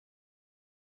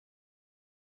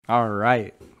All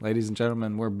right, ladies and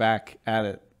gentlemen, we're back at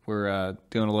it. We're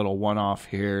doing a little one-off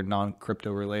here,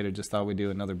 non-crypto related. Just thought we'd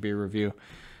do another beer review.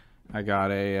 I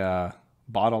got a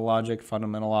Bottle Logic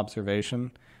fundamental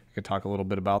observation. I could talk a little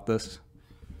bit about this.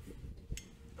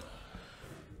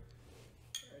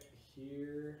 Right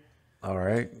here. All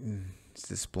right, it's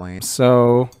displaying.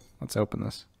 So let's open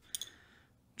this.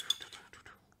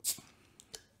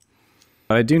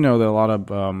 But I do know that a lot of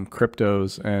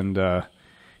cryptos and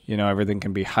everything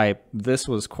can be hype. This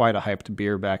was quite a hyped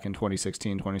beer back in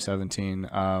 2016, 2017.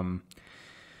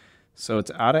 So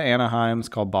it's out of Anaheim. It's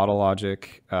called Bottle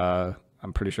Logic.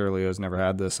 I'm pretty sure Leo's never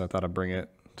had this. I thought I'd bring it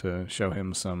to show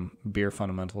him some beer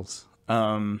fundamentals.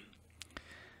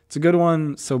 It's a good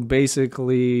one. So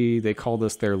basically, they call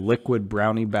this their liquid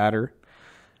brownie batter.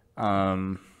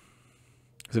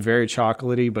 It's very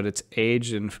chocolatey, but it's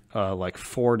aged in like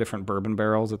 4 different bourbon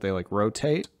barrels that they like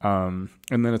rotate. And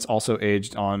then it's also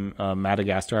aged on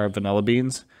Madagascar vanilla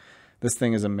beans. This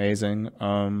thing is amazing.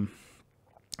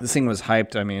 This thing was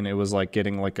hyped. I mean, it was like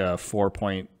getting like a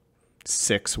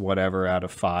 4.6 whatever out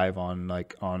of 5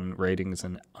 on ratings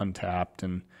and Untapped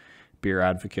and Beer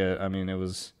Advocate. I mean, it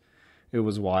was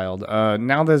wild.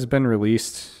 Now that it's been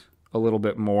released a little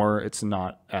bit more, it's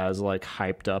not as like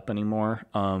hyped up anymore.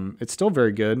 It's still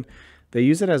very good. They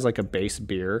use it as like a base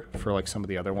beer for like some of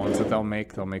the other ones that they'll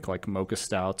make like mocha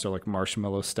stouts or like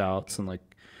marshmallow stouts and like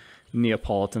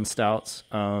Neapolitan stouts.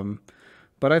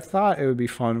 But I thought it would be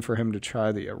fun for him to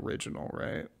try the original,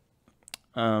 right?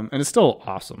 And it's still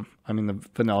awesome. I mean, the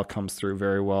vanilla comes through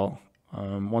very well.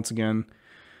 Once again,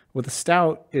 with a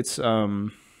stout,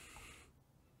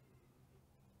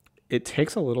 it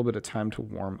takes a little bit of time to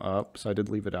warm up, so I did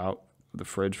leave it out of the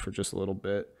fridge for just a little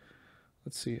bit.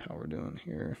 Let's see how we're doing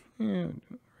here. Yeah, we're doing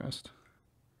the rest.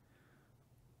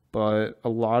 But a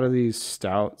lot of these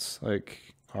stouts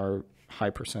like are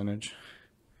high percentage.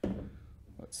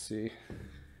 Let's see.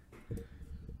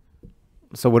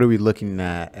 So what are we looking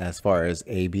at as far as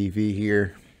ABV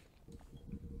here?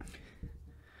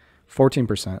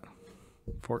 14%.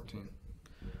 14.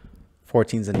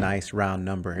 14's a nice round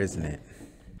number, isn't it?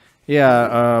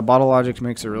 Yeah, Bottle Logic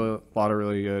makes a lot of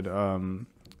really good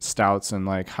stouts and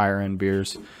like higher end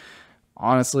beers.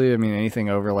 Honestly, I mean, anything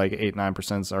over like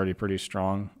 8-9% is already pretty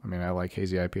strong. I mean, I like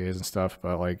hazy IPAs and stuff,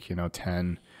 but like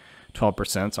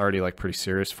 10-12% is already like pretty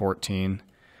serious. 14.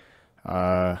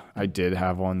 I did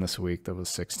have one this week that was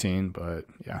 16, but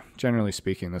yeah, generally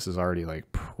speaking, this is already like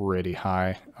pretty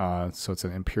high. So it's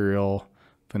an Imperial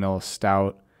vanilla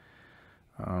stout.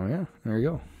 Yeah, there you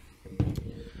go.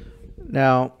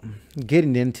 Now,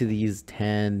 getting into these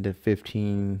 10 to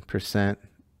 15%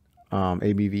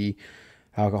 ABV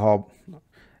alcohol,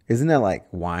 isn't that like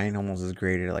wine almost as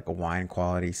graded like a wine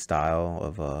quality style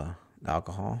of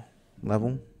alcohol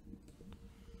level?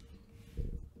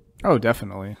 Oh,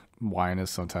 definitely. Wine is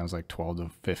sometimes like 12 to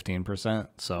 15%.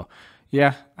 So,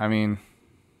 yeah, I mean,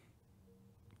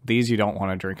 these you don't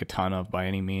want to drink a ton of by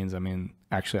any means. I mean,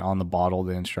 actually on the bottle,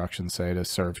 the instructions say to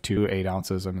serve 2 8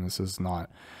 ounces. I mean, this is not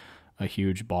a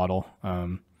huge bottle.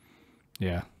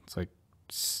 Yeah, it's like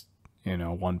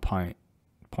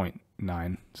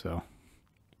 1.9. So,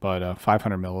 but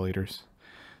 500 milliliters.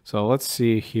 So let's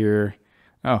see here.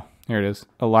 Oh, here it is.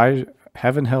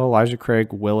 Heaven Hill Elijah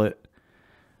Craig Willet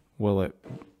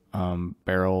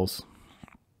barrels,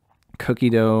 cookie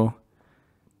dough,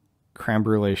 creme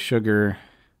brulee sugar.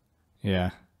 Yeah,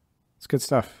 it's good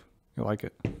stuff. You'll like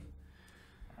it. All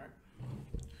right.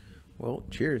 Well,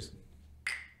 cheers.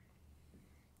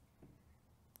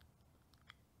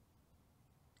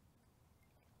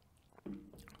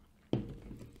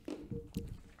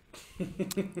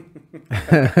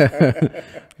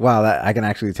 Wow, I can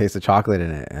actually taste the chocolate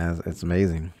in it. It's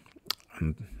amazing.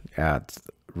 Yeah, it's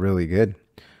really good.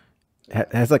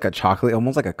 It has like a chocolate,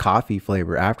 almost like a coffee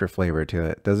flavor, after flavor to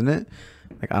it, doesn't it?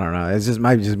 Like, I don't know.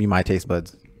 Might just be my taste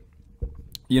buds.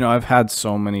 I've had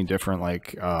so many different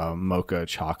like mocha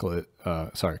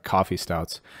coffee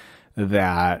stouts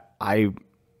that I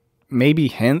maybe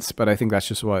hints, but I think that's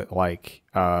just what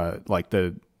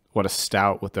what a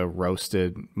stout with the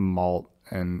roasted malt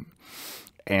and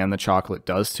the chocolate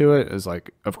does to it is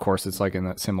like, of course it's like in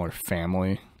that similar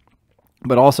family,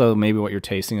 but also maybe what you're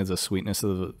tasting is the sweetness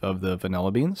of the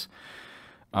vanilla beans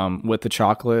with the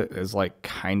chocolate is like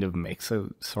kind of makes a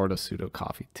sort of pseudo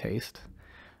coffee taste.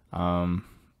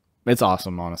 It's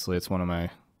awesome. Honestly, it's one of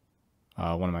my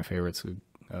favorites.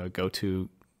 Go to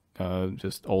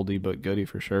just oldie but goodie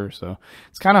for sure. So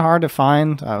it's kind of hard to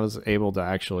find. I was able to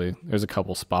actually, there's a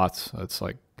couple spots that's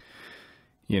like,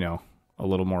 a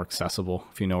little more accessible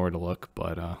if you know where to look.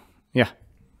 But yeah.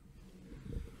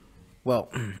 Well,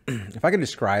 if I could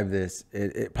describe this,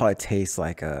 it probably tastes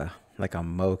like a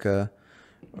mocha,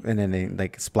 and then they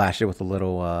like splash it with a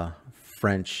little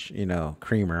French,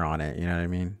 creamer on it. You know what I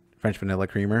mean? French vanilla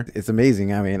creamer. It's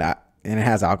amazing. I mean, and it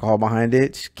has alcohol behind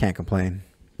it. Can't complain.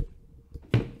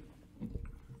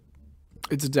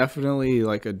 It's definitely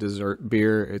like a dessert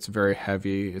beer. It's very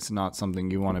heavy. It's not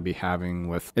something you want to be having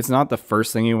with. It's not the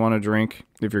first thing you want to drink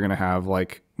if you're going to have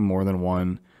like more than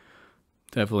one.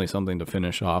 Definitely something to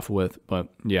finish off with. But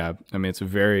yeah, I mean, it's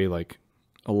very like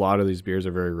a lot of these beers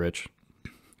are very rich.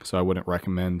 So I wouldn't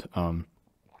recommend, trying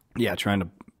to,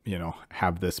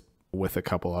 have this with a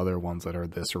couple other ones that are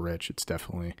this rich. It's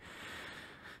definitely,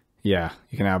 you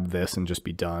can have this and just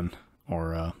be done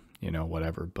or,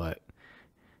 whatever. But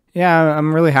yeah,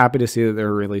 I'm really happy to see that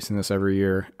they're releasing this every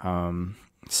year.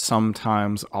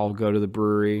 Sometimes I'll go to the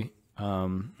brewery.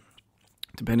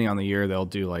 Depending on the year, they'll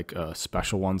do like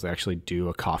special ones. They actually do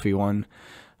a coffee one.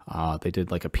 They did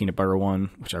like a peanut butter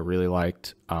one, which I really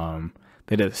liked.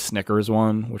 They did a Snickers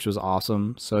one, which was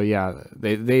awesome. So yeah,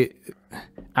 they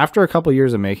after a couple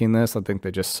years of making this, I think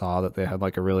they just saw that they had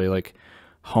like a really like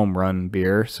home run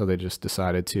beer. So they just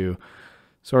decided to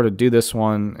sort of do this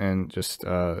one and just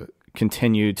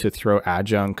continue to throw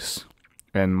adjuncts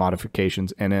and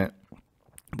modifications in it.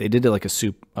 They did it like a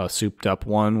souped up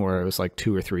one where it was like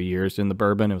 2 or 3 years in the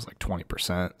bourbon. It was like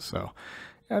 20%. So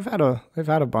I've had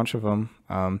a bunch of them.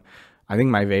 I think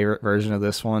my favorite version of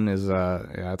this one is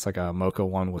it's like a mocha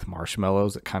one with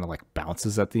marshmallows. It kind of like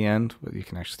bounces at the end, but you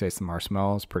can actually taste the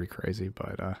marshmallows. Pretty crazy,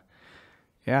 but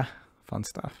fun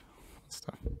stuff.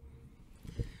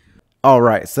 All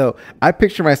right, so I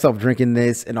picture myself drinking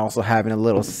this and also having a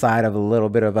little side of a little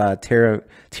bit of a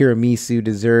tiramisu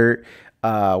dessert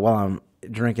while I'm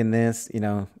drinking this.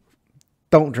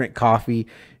 Don't drink coffee.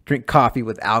 Drink coffee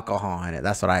with alcohol in it.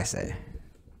 That's what I say.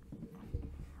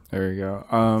 There you go.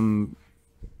 I'm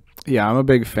a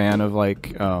big fan of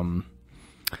like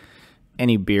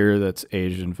any beer that's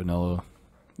aged in vanilla,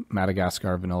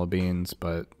 Madagascar vanilla beans.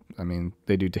 But I mean,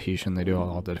 they do Tahitian. They do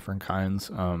all the different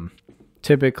kinds.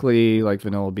 Typically, like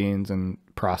vanilla beans and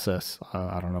process.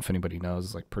 I don't know if anybody knows.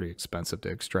 It's like pretty expensive to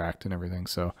extract and everything.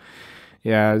 So,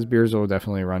 yeah, these beers will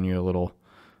definitely run you a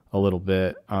little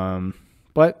bit.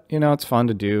 But it's fun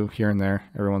to do here and there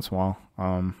every once in a while.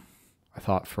 I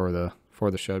thought for the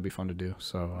show it'd be fun to do.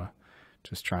 So,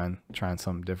 just trying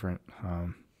something different.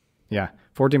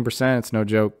 14%. It's no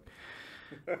joke.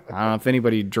 I don't know if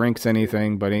anybody drinks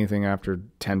anything, but anything after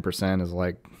 10% is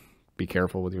like, be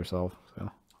careful with yourself.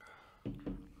 So.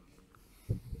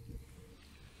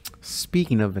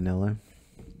 Speaking of vanilla,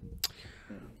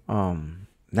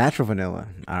 natural vanilla,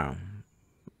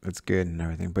 it's good and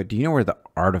everything. But do you know where the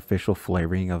artificial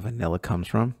flavoring of vanilla comes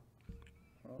from?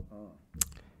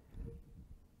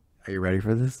 Are you ready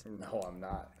for this? No, I'm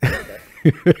not. Okay.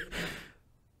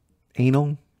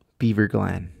 Anal beaver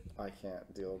gland. I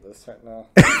can't deal with this right now.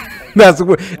 That's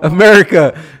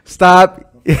America.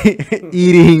 Stop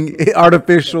eating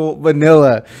artificial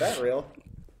vanilla. Is that real?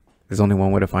 There's only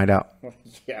one way to find out.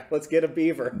 Yeah, let's get a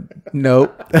beaver.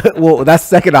 Nope. Well, that's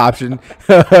second option.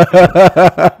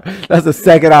 That's the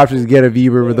second option is get a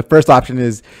beaver. But the first option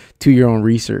is do your own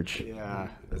research. Yeah,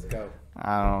 let's go.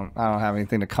 I don't have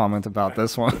anything to comment about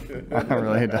this one. I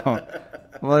really don't.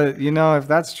 Well, if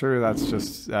that's true,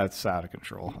 that's out of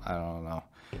control. I don't know.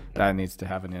 That needs to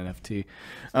have an NFT.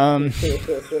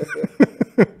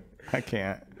 I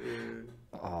can't.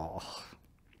 Oh.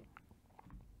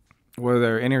 Were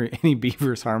there any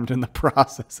beavers harmed in the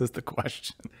process is the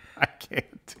question. I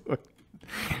can't do it.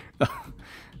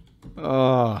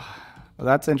 Oh, well,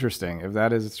 that's interesting. If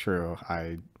that is true,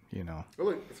 Oh,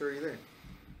 look, it's already there.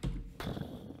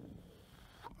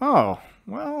 Oh,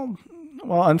 well,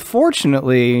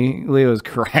 unfortunately, Leo's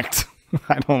correct.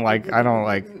 I'm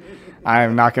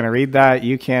not going to read that.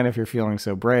 You can if you're feeling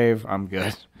so brave. I'm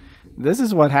good. This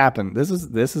is what happened. This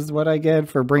is what I get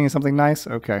for bringing something nice.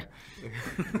 Okay.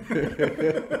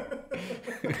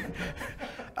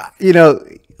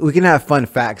 We can have fun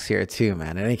facts here too,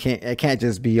 man. And it can't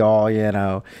just be all,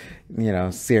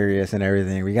 serious and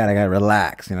everything. We gotta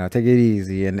relax, take it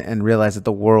easy and realize that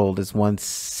the world is one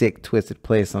sick, twisted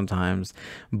place sometimes.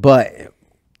 But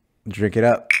drink it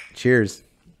up. Cheers.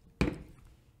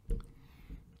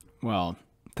 Well,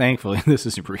 thankfully this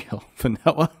is real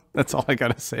vanilla. That's all I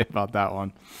gotta say about that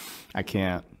one. I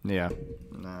can't. Yeah.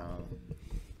 No.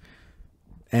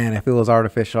 And if it was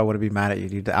artificial, I wouldn't be mad at you,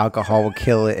 dude. The alcohol will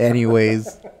kill it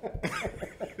anyways.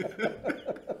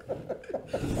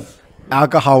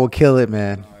 Alcohol will kill it,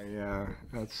 man. Oh, yeah.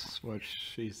 That's what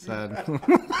she said.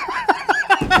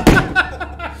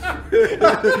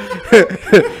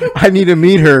 I need to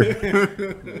meet her.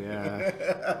 Yeah.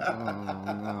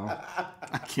 no.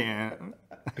 I can't.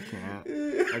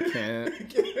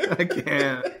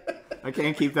 I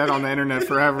can't keep that on the internet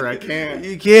forever. I can't.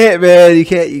 You can't, man. You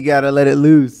can't. You gotta let it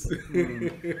loose.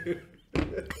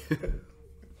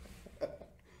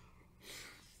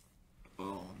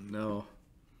 Oh no.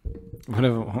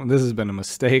 This has been a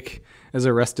mistake as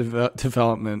Arrested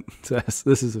Development test.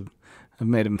 I've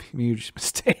made a huge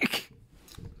mistake.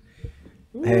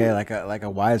 Hey, like a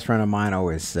wise friend of mine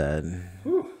always said,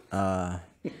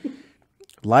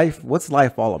 life. What's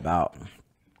life all about?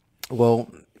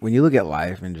 Well, when you look at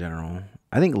life in general,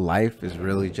 I think life is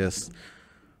really just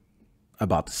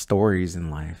about the stories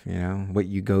in life. You know, what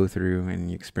you go through and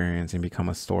you experience and become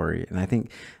a story. And I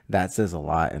think that says a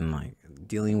lot in like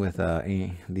dealing with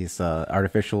these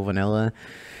artificial vanilla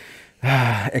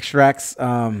extracts.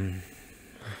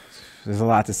 There's a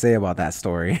lot to say about that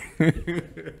story.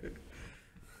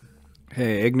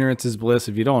 Hey, ignorance is bliss.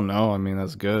 If you don't know, I mean,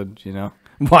 that's good, you know?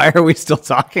 Why are we still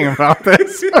talking about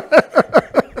this?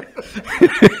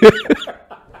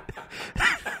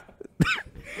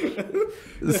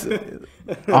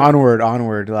 Onward.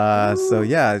 So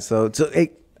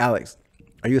hey, Alex,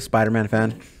 are you a Spider-Man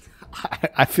fan?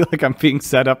 I feel like I'm being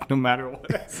set up no matter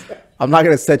what. I'm not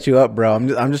gonna set you up, bro.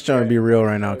 I'm just trying to be real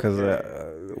right now because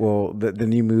the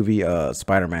new movie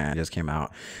Spider-Man just came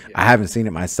out. Yeah. I haven't seen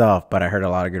it myself, but I heard a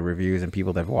lot of good reviews and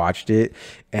people that have watched it.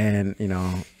 And you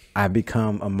know, I've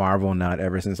become a Marvel nut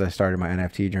ever since I started my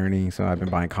NFT journey. So I've been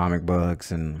buying comic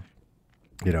books and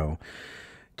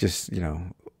just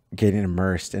getting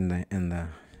immersed in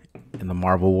the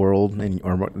Marvel world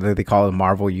or what they call it,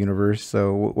 Marvel universe.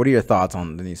 So what are your thoughts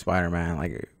on the new Spider-Man?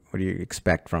 Like, what do you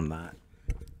expect from that?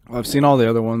 Well, I've seen all the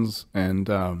other ones, and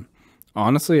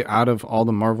honestly, out of all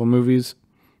the Marvel movies,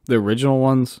 the original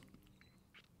ones,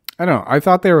 I don't know. I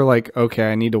thought they were like, okay,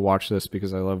 I need to watch this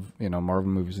because I love, Marvel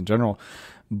movies in general.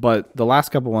 But the last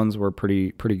couple ones were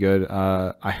pretty good.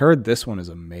 I heard this one is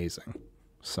amazing.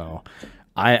 So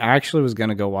I actually was going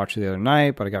to go watch it the other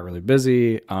night, but I got really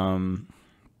busy.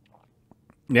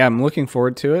 Yeah, I'm looking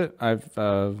forward to it. I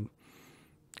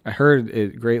heard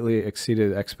it greatly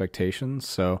exceeded expectations.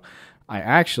 So I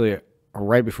actually,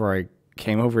 right before I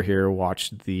came over here,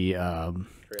 watched the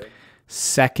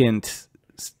second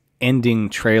ending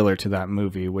trailer to that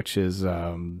movie, which is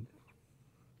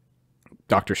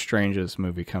Doctor Strange's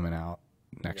movie coming out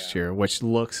next year, which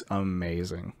looks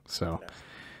amazing. So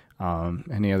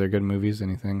any other good movies,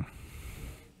 anything?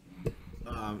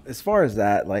 As far as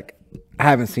that, like, I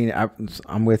haven't seen it.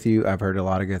 I'm with you. I've heard a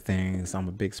lot of good things. I'm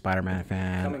a big Spider-Man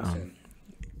fan. Coming soon.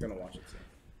 You're going to watch it soon.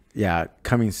 Yeah,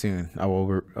 coming soon. I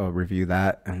will review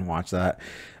that and watch that.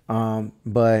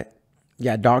 But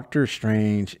yeah, Doctor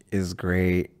Strange is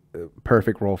great.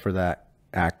 Perfect role for that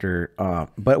actor.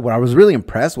 But what I was really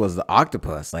impressed was the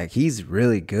octopus. Like, he's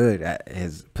really good at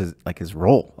his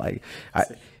role. Like,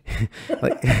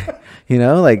 like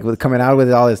with coming out with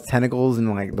all his tentacles and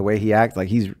like the way he acts, like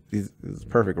he's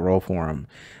perfect role for him.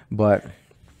 But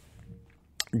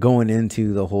going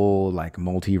into the whole like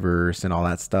multiverse and all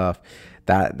that stuff,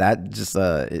 that just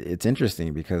it's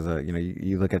interesting because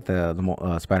you look at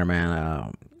the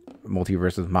Spider-Man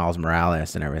multiverse with Miles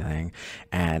Morales and everything,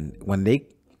 and when they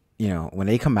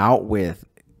come out with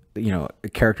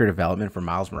character development for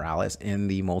Miles Morales in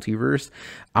the multiverse,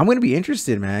 I'm gonna be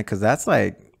interested, man, because that's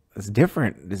like, it's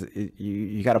different.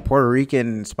 You got a Puerto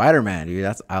Rican Spider-Man,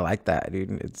 dude. I like that,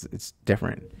 dude. It's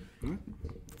different.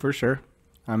 For sure.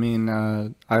 I mean,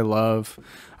 I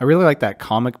really like that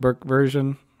comic book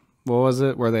version. What was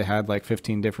it? Where they had like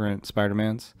 15 different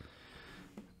Spider-Mans.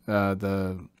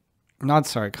 Comic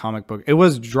book. It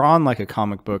was drawn like a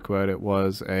comic book, but it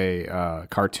was a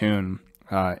cartoon.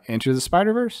 Into the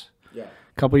Spider-Verse. Yeah.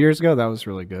 A couple years ago, that was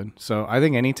really good. So I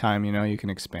think anytime you can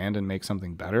expand and make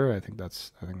something better, I think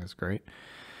that's great.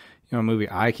 A movie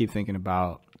I keep thinking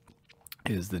about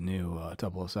is the new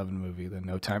 007 movie, the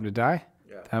No Time to Die.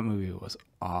 Yeah. That movie was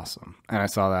awesome, and I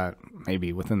saw that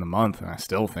maybe within the month, and I'm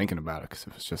still thinking about it because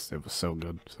it was so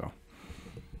good. So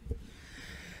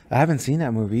I haven't seen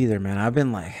that movie either, man. I've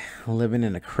been like living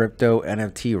in a crypto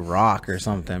NFT rock or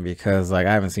something because like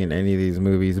I haven't seen any of these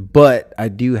movies, but I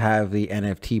do have the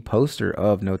NFT poster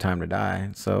of No Time to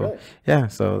Die. So really? Yeah,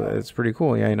 so it's pretty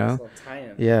cool. Yeah, a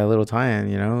little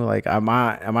tie-in. Like I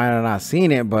might have not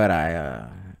seen it, but I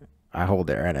hold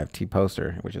their NFT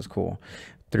poster, which is cool,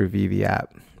 through VV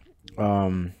app.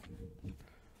 But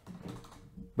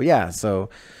yeah, so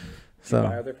do you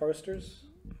buy other posters?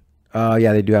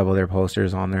 Yeah, they do have other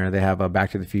posters on there. They have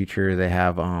Back to the Future. They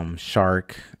have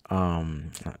Shark, the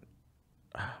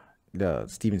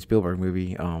Steven Spielberg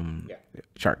movie,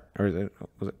 Shark, or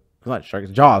was it It's not Shark.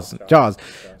 It's Jaws. Jaws.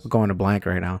 I'm going to blank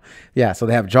right now. Yeah. So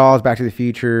they have Jaws, Back to the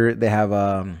Future. They have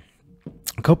a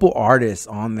couple artists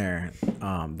on there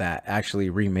that actually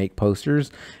remake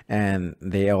posters, and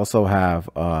they also have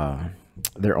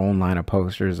their own line of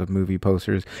posters, of movie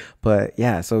posters. But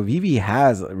yeah, so Vivi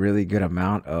has a really good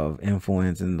amount of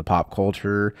influence in the pop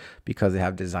culture because they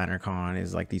have Designer Con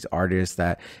is like these artists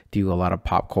that do a lot of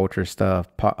pop culture stuff,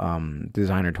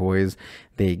 designer toys.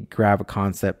 They grab a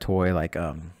concept toy like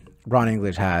Ron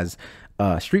English has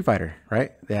Street Fighter,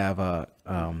 right? They have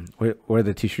what are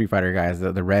the two Street Fighter guys?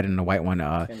 The red and the white one,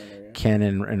 Ken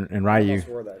and Ryu. I almost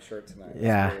wore that shirt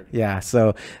tonight. Yeah.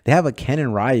 So they have a Ken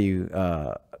and Ryu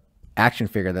action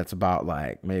figure that's about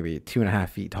like maybe 2.5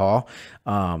 feet tall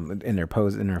in their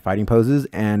fighting poses,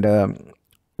 and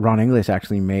Ron English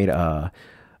actually made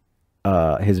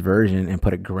his version and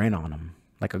put a grin on them,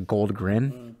 like a gold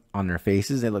grin on their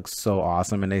faces. It looks so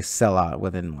awesome, and they sell out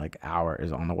within like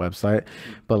hours on the website.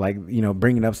 But like, you know,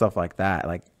 bringing up stuff like that,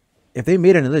 like if they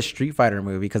made another Street Fighter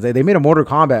movie, because they made a Mortal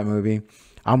Kombat movie,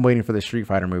 I'm waiting for the Street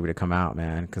Fighter movie to come out,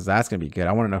 man, because that's going to be good.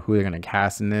 I want to know who they're going to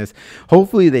cast in this.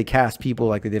 Hopefully they cast people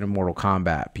like they did in Mortal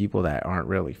Kombat, people that aren't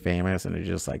really famous, and they're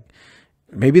just like,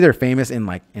 maybe they're famous in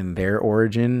like in their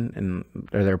origin and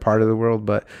or their part of the world,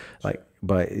 but like,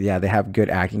 but yeah, they have good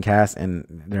acting cast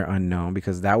and they're unknown,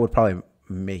 because that would probably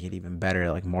make it even better.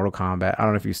 Like Mortal Kombat. I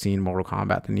don't know if you've seen Mortal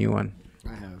Kombat, the new one.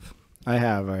 I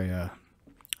have.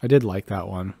 I did like that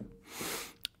one.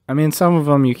 I mean, some of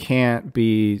them you can't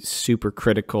be super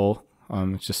critical.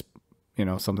 It's just, you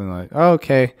know, something like, oh,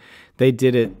 okay, they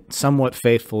did it somewhat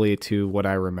faithfully to what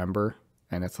I remember,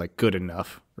 and it's like good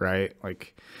enough, right?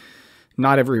 Like,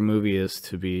 not every movie is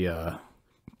to be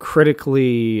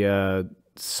critically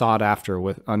sought after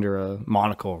with under a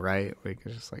monocle, right? Like,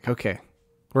 it's just like, okay,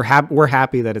 we're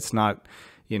happy that it's not,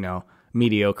 you know,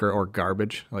 mediocre or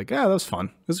garbage. Like, yeah, that was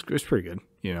fun. It was pretty good,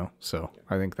 you know. So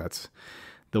I think that's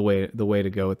the way to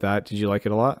go with that. Did you like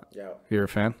it a lot? Yeah. You're a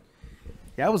fan?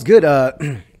 Yeah, it was good.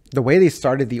 The way they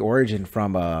started the origin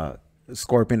from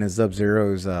Scorpion and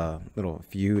Sub-Zero's little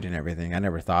feud and everything, I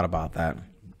never thought about that.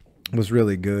 It was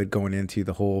really good going into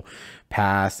the whole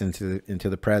past, into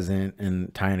the present,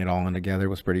 and tying it all in together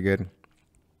was pretty good.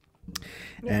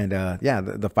 Yeah. And yeah,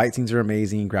 the fight scenes are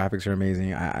amazing. Graphics are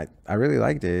amazing. I really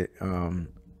liked it.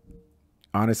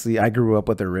 Honestly, I grew up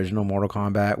with the original Mortal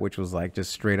Kombat, which was like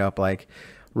just straight up like,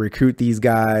 recruit these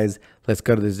guys, let's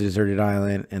go to this deserted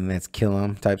island and let's kill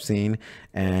them type scene.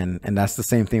 And that's the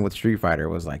same thing with Street Fighter. It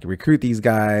was like, recruit these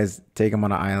guys, take them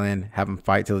on an island, have them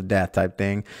fight to the death type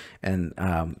thing. And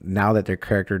now that they're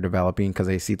character developing because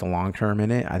they see the long term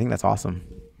in it, I think that's awesome.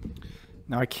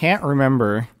 Now, I can't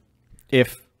remember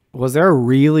was there a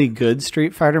really good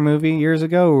Street Fighter movie years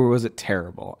ago, or was it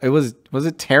terrible? Was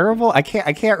it terrible? I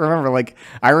can't remember. Like,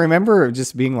 I remember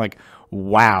just being like,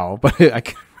 wow, but I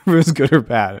can't remember if it was good or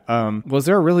bad. Was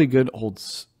there a really good old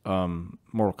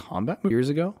Mortal Kombat movie years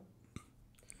ago?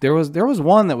 There was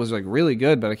one that was like really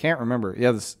good, but I can't remember.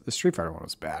 Yeah, the Street Fighter one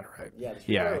was bad, right?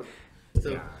 Yeah.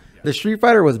 The Street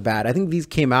Fighter was bad. I think these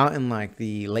came out in like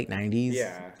the late 90s.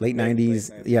 Yeah. Late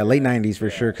 90s. Yeah, late 90s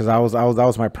for sure, cuz that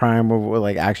was my prime of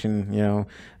like action, you know.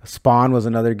 Spawn was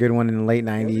another good one in the late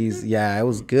 90s. Yeah, it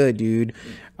was good, dude.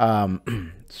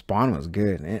 Spawn was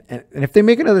good. And if they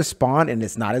make another Spawn and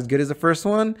it's not as good as the first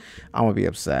one, I'm going to be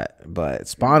upset. But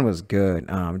Spawn was good.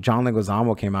 John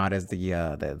Leguizamo came out as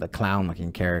the clown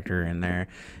looking character in there.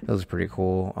 It was pretty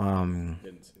cool.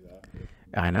 Didn't see that.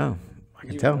 I know. I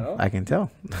can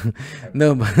tell.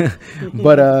 No,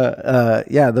 but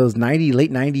yeah, those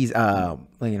late 90s,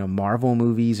 you know, Marvel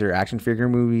movies or action figure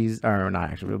movies, or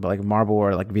not action, but like Marvel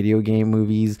or like video game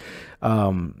movies.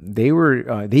 They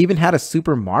even had a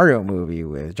Super Mario movie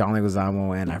with John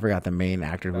Leguizamo and I forgot the main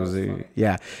actor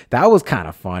that was kind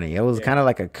of funny. It was kind of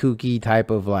like a kooky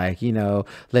type of like, you know,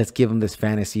 let's give them this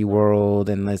fantasy world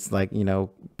and let's like, you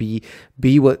know, be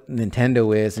what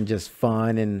Nintendo is and just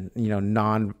fun and, you know,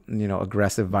 non, you know,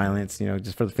 aggressive violence, you know,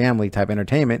 just for the family type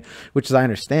entertainment, which is I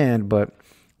understand, but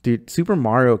dude, Super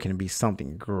Mario can be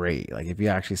something great. Like if you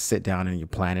actually sit down and you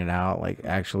plan it out, like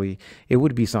actually it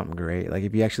would be something great. Like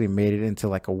if you actually made it into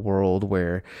like a world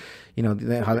where, you know,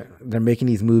 they're making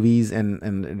these movies and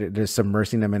they're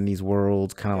submersing them in these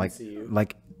worlds, kind of like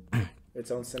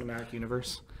its own cinematic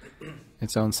universe.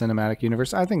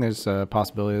 I think there's a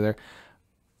possibility there.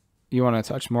 You want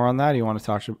to touch more on that? Or you want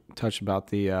to touch about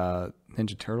the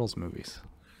Ninja Turtles movies?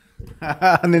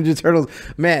 Ninja Turtles,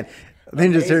 man.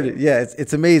 Ninja Turtles, yeah,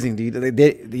 it's amazing, dude.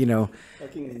 They you know,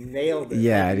 fucking nailed it.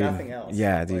 Yeah, like dude. Nothing else.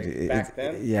 Yeah, dude. Like back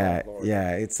then. Yeah,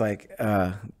 yeah. It's like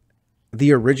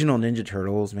the original Ninja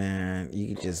Turtles, man.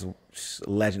 You could just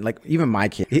legend. Like even my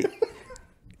kid.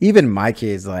 even my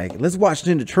kids like, let's watch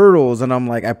Ninja Turtles, and I'm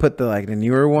like, I put the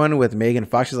newer one with Megan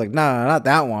Fox. She's like, no, not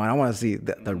that one. I want to see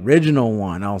the original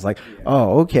one. I was like,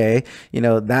 oh, okay.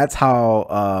 That's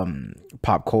how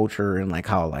pop culture and like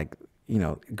how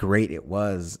great it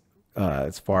was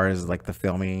as far as like the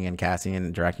filming and casting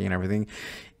and directing and everything,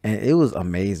 and it was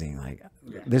amazing. Like,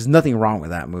 there's nothing wrong with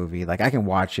that movie. Like, I can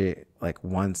watch it like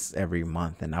once every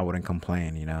month and I wouldn't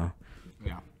complain. Yeah.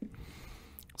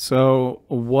 So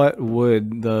what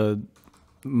would the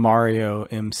Mario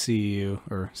MCU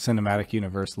or cinematic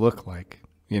universe look like?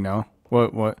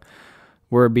 What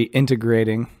where it'd be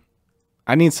integrating.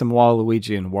 I need some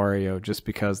Waluigi and Wario just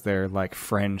because they're like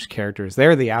fringe characters.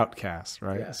 They're the outcasts,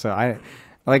 right? Yeah. So I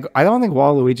don't think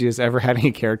Waluigi has ever had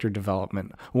any character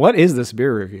development. What is this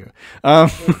beer review?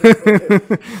 But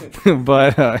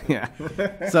yeah.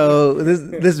 So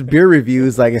this beer review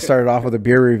is like, it started off with a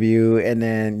beer review, and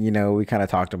then we kind of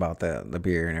talked about the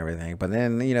beer and everything. But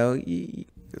then you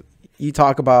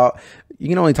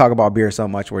can only talk about beer so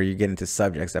much where you get into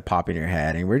subjects that pop in your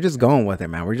head, and we're just going with it,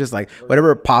 man. We're just like,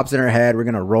 whatever pops in our head, we're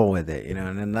gonna roll with it,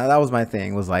 And then that was my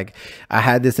thing, was like, I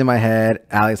had this in my head,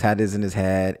 Alex had this in his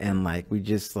head, and like we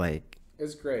just like,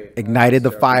 it's great, ignited the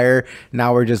fire.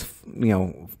 Now we're just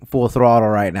full throttle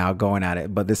right now going at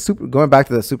it. But going back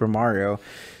to the Super Mario,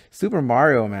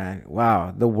 man,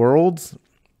 wow, the worlds,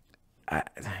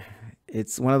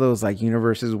 it's one of those like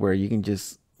universes where you can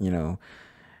just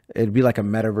it'd be like a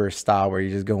metaverse style where you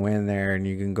just go in there and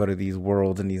you can go to these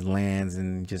worlds and these lands,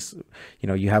 and just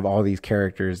you have all these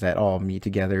characters that all meet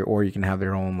together, or you can have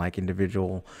their own like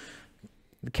individual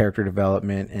character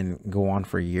development and go on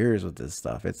for years with this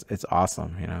stuff. It's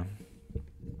awesome.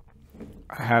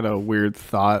 I had a weird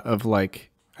thought of like,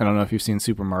 I don't know if you've seen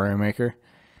Super Mario Maker.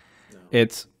 No.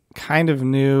 It's kind of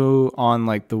new on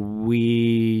like the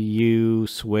Wii U,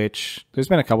 Switch. There's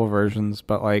been a couple versions,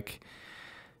 but like,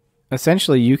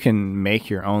 essentially you can make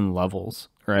your own levels,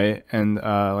 right? And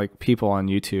like people on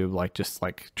YouTube like just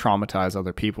like traumatize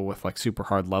other people with like super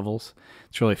hard levels.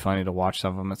 It's really funny to watch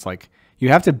some of them. It's like you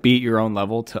have to beat your own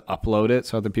level to upload it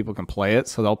so other people can play it.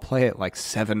 So they'll play it like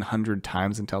 700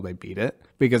 times until they beat it,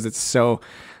 because it's so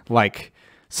like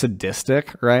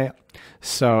sadistic, right?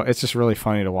 So it's just really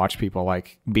funny to watch people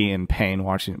like be in pain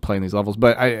playing these levels.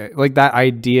 But I like that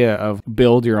idea of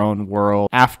build your own world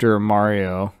after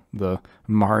Mario, the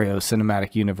Mario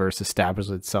cinematic universe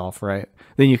establishes itself, right?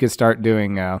 Then you can start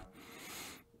doing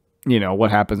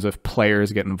what happens if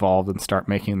players get involved and start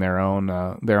making their own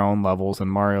levels,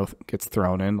 and Mario gets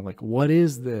thrown in. Like, what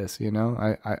is this?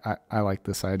 I like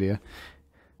this idea.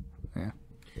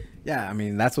 Yeah, I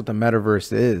mean, that's what the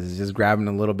metaverse is just grabbing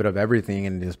a little bit of everything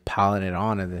and just piling it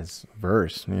on in this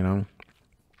verse.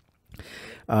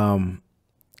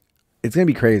 It's gonna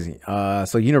be crazy.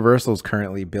 So Universal is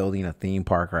currently building a theme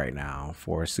park right now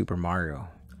for Super Mario.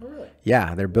 Oh, really?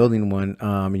 Yeah, they're building one.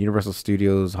 Universal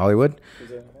Studios Hollywood.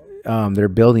 They're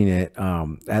building it.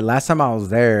 At last time I was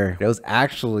there, it was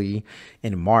actually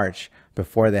in March,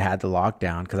 before they had the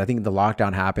lockdown, because I think the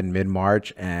lockdown happened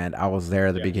mid-March, and I was there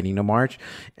at the beginning of March,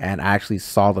 and I actually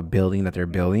saw the building that they're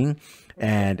building,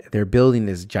 and they're building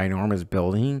this ginormous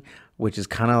building, which is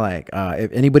kind of like, if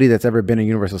anybody that's ever been to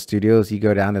Universal Studios, you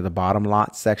go down to the bottom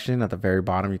lot section. At the very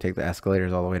bottom, you take the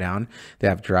escalators all the way down. They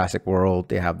have Jurassic World,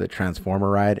 they have the Transformer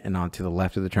ride, and on to the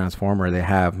left of the Transformer, they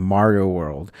have Mario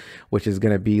World, which is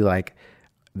going to be like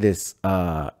this.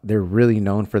 They're really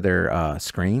known for their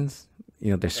screens.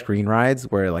 Their screen rides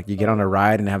where like you get on a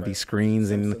ride and have these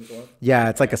screens, and yeah,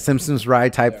 it's like a Simpsons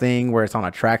ride type thing where it's on a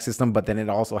track system, but then it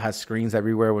also has screens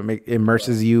everywhere where it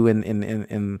immerses you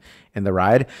in the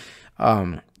ride.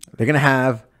 They're gonna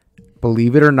have,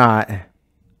 believe it or not,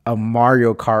 a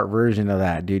Mario Kart version of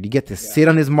that, dude. You get to sit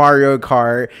on his Mario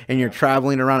Kart and you're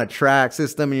traveling around a track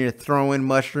system and you're throwing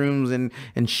mushrooms and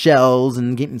shells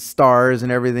and getting stars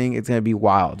and everything. It's gonna be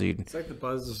wild, dude. It's like the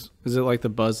Buzz. Is it like the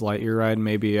Buzz Lightyear ride?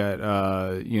 Maybe at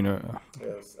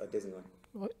It's at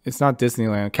Disneyland. It's not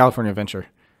Disneyland. California Adventure.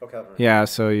 Oh, California. Yeah.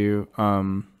 So you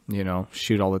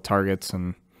shoot all the targets,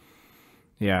 and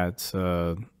yeah, it's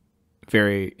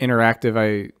very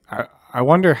interactive. I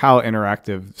wonder how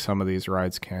interactive some of these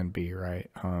rides can be,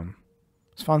 right?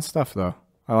 It's fun stuff, though.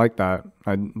 I like that.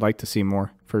 I'd like to see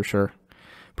more, for sure.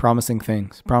 Promising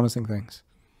things.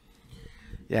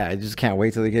 Yeah, I just can't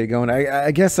wait till they get going.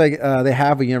 I guess they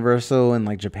have a Universal in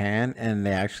like Japan, and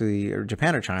or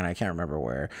Japan or China, I can't remember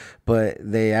where, but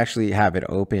they actually have it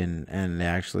open, and they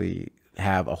actually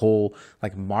have a whole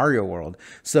like Mario World.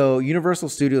 So Universal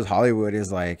Studios Hollywood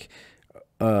is like,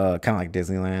 kind of like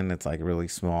Disneyland. It's like really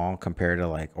small compared to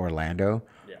like Orlando.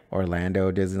 Yeah.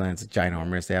 Orlando, Disneyland's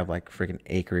ginormous. They have like freaking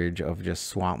acreage of just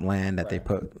swampland that they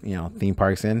put, you know, theme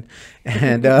parks in.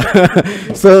 And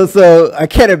so I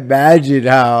can't imagine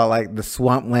how like the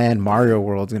swampland Mario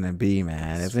World's gonna be,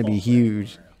 man. It's gonna be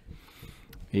huge.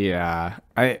 Yeah,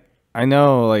 I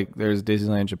know like there's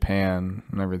Disneyland Japan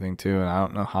and everything too, and I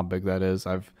don't know how big that is.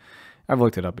 I've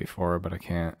looked it up before, but I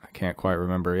can't quite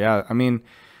remember. Yeah, I mean,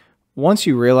 once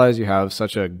you realize you have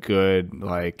such a good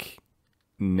like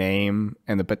name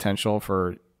and the potential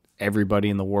for everybody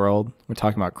in the world, we're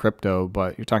talking about crypto,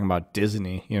 but you're talking about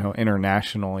Disney, you know,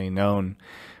 internationally known,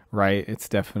 right? It's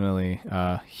definitely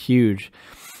huge.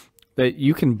 That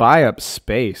you can buy up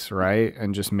space, right,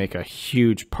 and just make a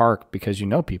huge park because you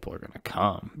know people are going to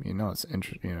come. You know, it's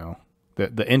you know,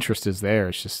 the interest is there.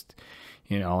 It's just,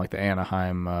 you know, like the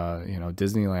Anaheim, you know,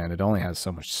 Disneyland. It only has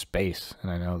so much space, and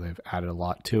I know they've added a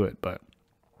lot to it. But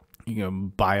you can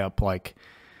buy up like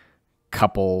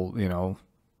couple, you know,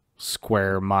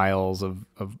 square miles of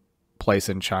place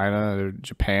in China or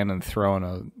Japan and throw in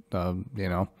a you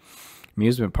know,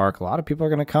 amusement park. A lot of people are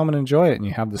going to come and enjoy it, and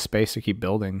you have the space to keep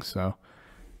building. So,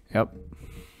 yep.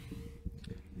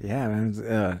 Yeah,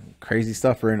 man, crazy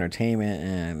stuff for entertainment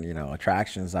and, you know,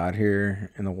 attractions out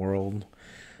here in the world.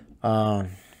 Yeah.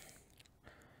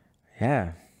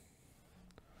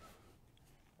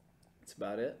 That's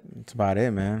about it. That's about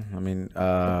it, man. I mean,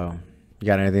 you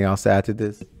got anything else to add to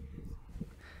this?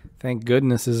 Thank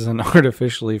goodness this is an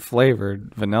artificially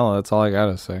flavored vanilla. That's all I got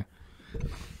to say.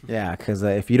 Yeah, because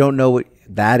if you don't know what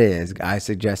that is, I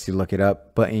suggest you look it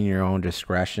up, but in your own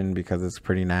discretion because it's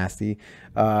pretty nasty.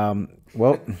 So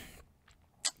what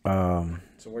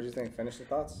do you think? Finishing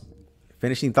thoughts?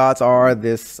 Finishing thoughts are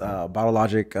this Bottle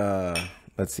Logic,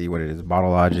 let's see what it is. Bottle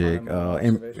Logic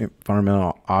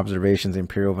Fundamental Observations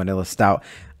Imperial Vanilla Stout.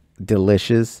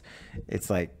 Delicious. It's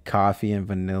like coffee and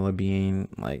vanilla bean,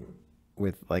 like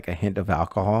with like a hint of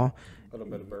alcohol. A little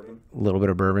bit of bourbon. A little bit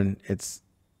of bourbon. It's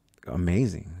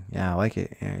amazing. Yeah, I like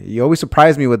it. Yeah. You always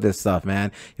surprise me with this stuff,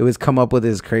 man. You always come up with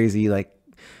this crazy, like,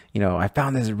 you know, I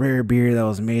found this rare beer that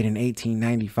was made in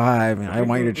 1895 and I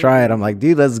want you to try it. I'm like,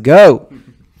 dude, let's go.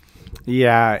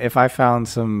 Yeah, if I found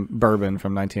some bourbon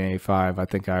from 1985, I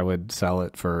think I would sell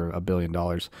it for $1 billion.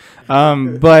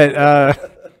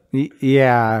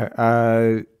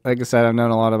 Yeah, like I said, I've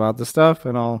known a lot about this stuff,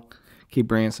 and I'll keep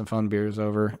bringing some fun beers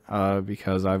over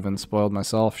because I've been spoiled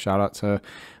myself. Shout out to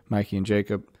Mikey and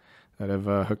Jacob that have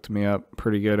hooked me up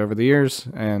pretty good over the years,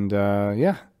 and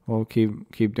yeah, we'll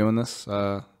keep doing this.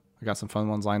 I got some fun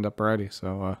ones lined up already,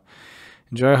 so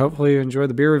enjoy. Hopefully, you enjoy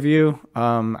the beer review.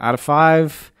 Out of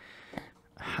 5,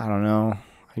 I don't know.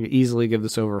 I could easily give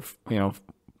this over,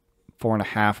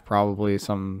 4.5 probably.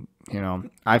 Some,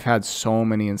 I've had so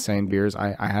many insane beers.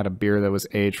 I had a beer that was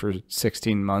aged for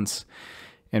 16 months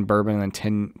in bourbon and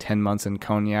then 10 months in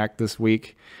cognac this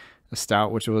week, a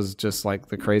stout, which was just like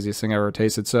the craziest thing I ever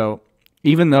tasted. So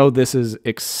even though this is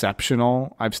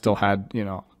exceptional, I've still had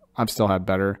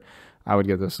better. I would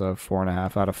give this a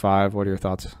 4.5 out of 5. What are your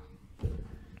thoughts?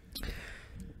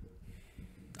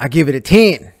 I give it a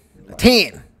 10. A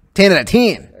 10. 10 out of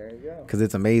 10. There you go. Because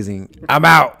it's amazing. I'm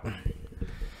out.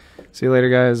 See you later,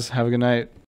 guys. Have a good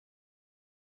night.